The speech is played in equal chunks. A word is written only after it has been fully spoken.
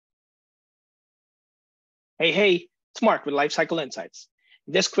Hey, it's Mark with Lifecycle Insights.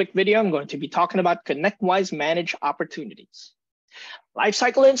 In this quick video, I'm going to be talking about ConnectWise Manage Opportunities.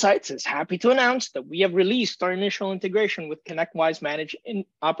 Lifecycle Insights is happy to announce that we have released our initial integration with ConnectWise Manage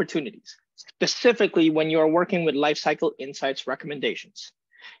Opportunities, specifically when you are working with Lifecycle Insights recommendations.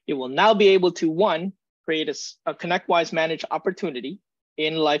 You will now be able to, one, create a ConnectWise Manage opportunity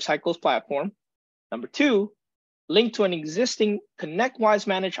in Lifecycle's platform. Number two, link to an existing ConnectWise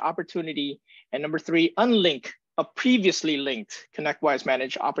Manage opportunity. And number three, unlink a previously linked ConnectWise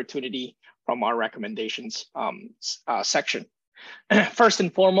Manage opportunity from our recommendations section. First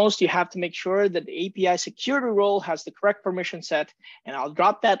and foremost, you have to make sure that the API security role has the correct permission set, and I'll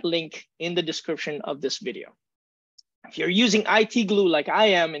drop that link in the description of this video. If you're using IT Glue like I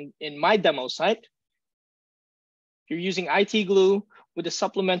am in my demo site, if you're using IT Glue with a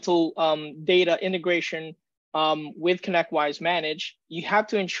supplemental data integration with ConnectWise Manage, you have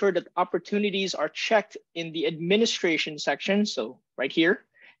to ensure that opportunities are checked in the administration section. So right here,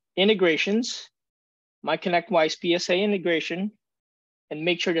 integrations, my ConnectWise PSA integration, and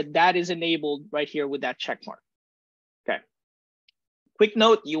make sure that that is enabled right here with that check mark. Okay. Quick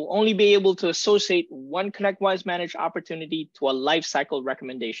note, you'll only be able to associate one ConnectWise Manage opportunity to a lifecycle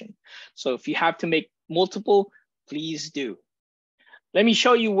recommendation. So if you have to make multiple, please do. Let me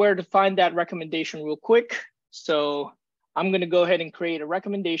show you where to find that recommendation real quick. So I'm going to go ahead and create a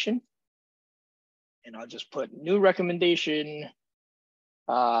recommendation, and I'll just put new recommendation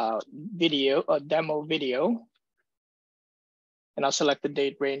video, a demo video, and I'll select the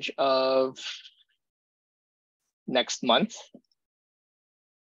date range of next month.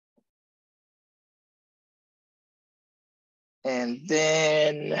 And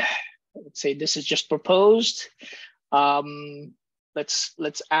then let's say this is just proposed.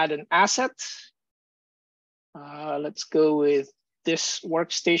 Let's add an asset. Let's go with this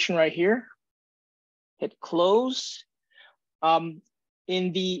workstation right here. Hit close. And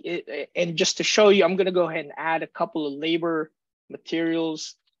just to show you, I'm going to go ahead and add a couple of labor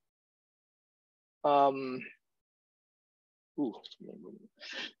materials. Labor's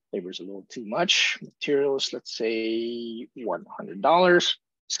a little too much. Materials, let's say $100.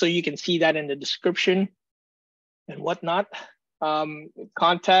 So you can see that in the description and whatnot.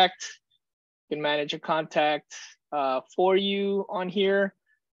 Contact. Can manage a contact for you on here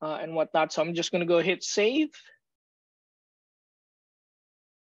and whatnot. So I'm just going to go hit save.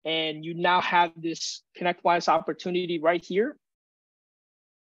 And you now have this ConnectWise opportunity right here.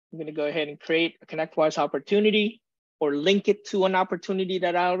 I'm going to go ahead and create a ConnectWise opportunity or link it to an opportunity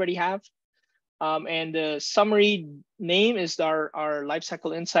that I already have. And the summary name is our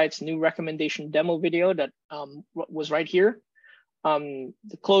Lifecycle Insights new recommendation demo video that was right here.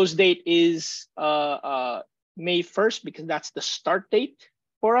 The close date is May 1st because that's the start date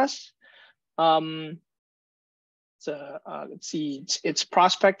for us. Let's see, it's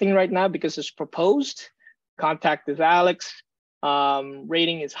prospecting right now because it's proposed. Contact is Alex.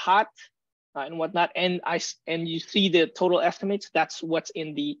 Rating is hot and whatnot. And you see the total estimates. That's what's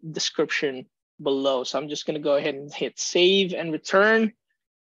in the description below. So I'm just going to go ahead and hit save and return.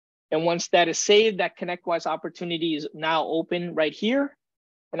 And once that is saved, that ConnectWise opportunity is now open right here.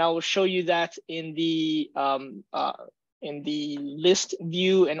 And I will show you that in the list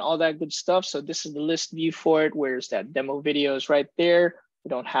view and all that good stuff. So this is the list view for it. Where's that demo videos right there? We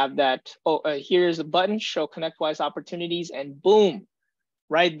don't have that. Oh, here's the button, show ConnectWise opportunities, and boom,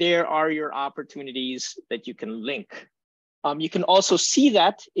 right there are your opportunities that you can link. You can also see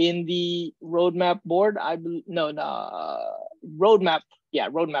that in the roadmap board. Roadmap. Yeah,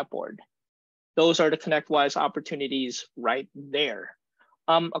 roadmap board. Those are the ConnectWise opportunities right there.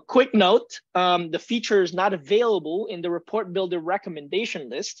 A quick note, the feature is not available in the Report Builder recommendation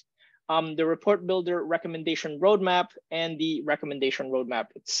list, the Report Builder recommendation roadmap, and the recommendation roadmap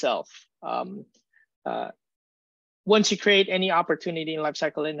itself. Once you create any opportunity in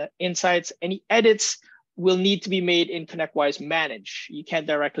Lifecycle Insights, any edits will need to be made in ConnectWise Manage. You can't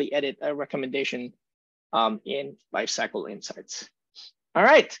directly edit a recommendation in Lifecycle Insights. All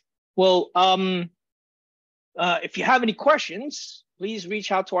right. Well, if you have any questions, please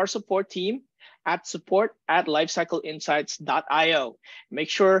reach out to our support team at support@lifecycleinsights.io. Make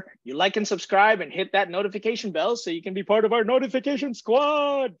sure you like and subscribe and hit that notification bell so you can be part of our notification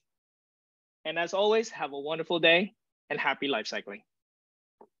squad. And as always, have a wonderful day and happy life cycling.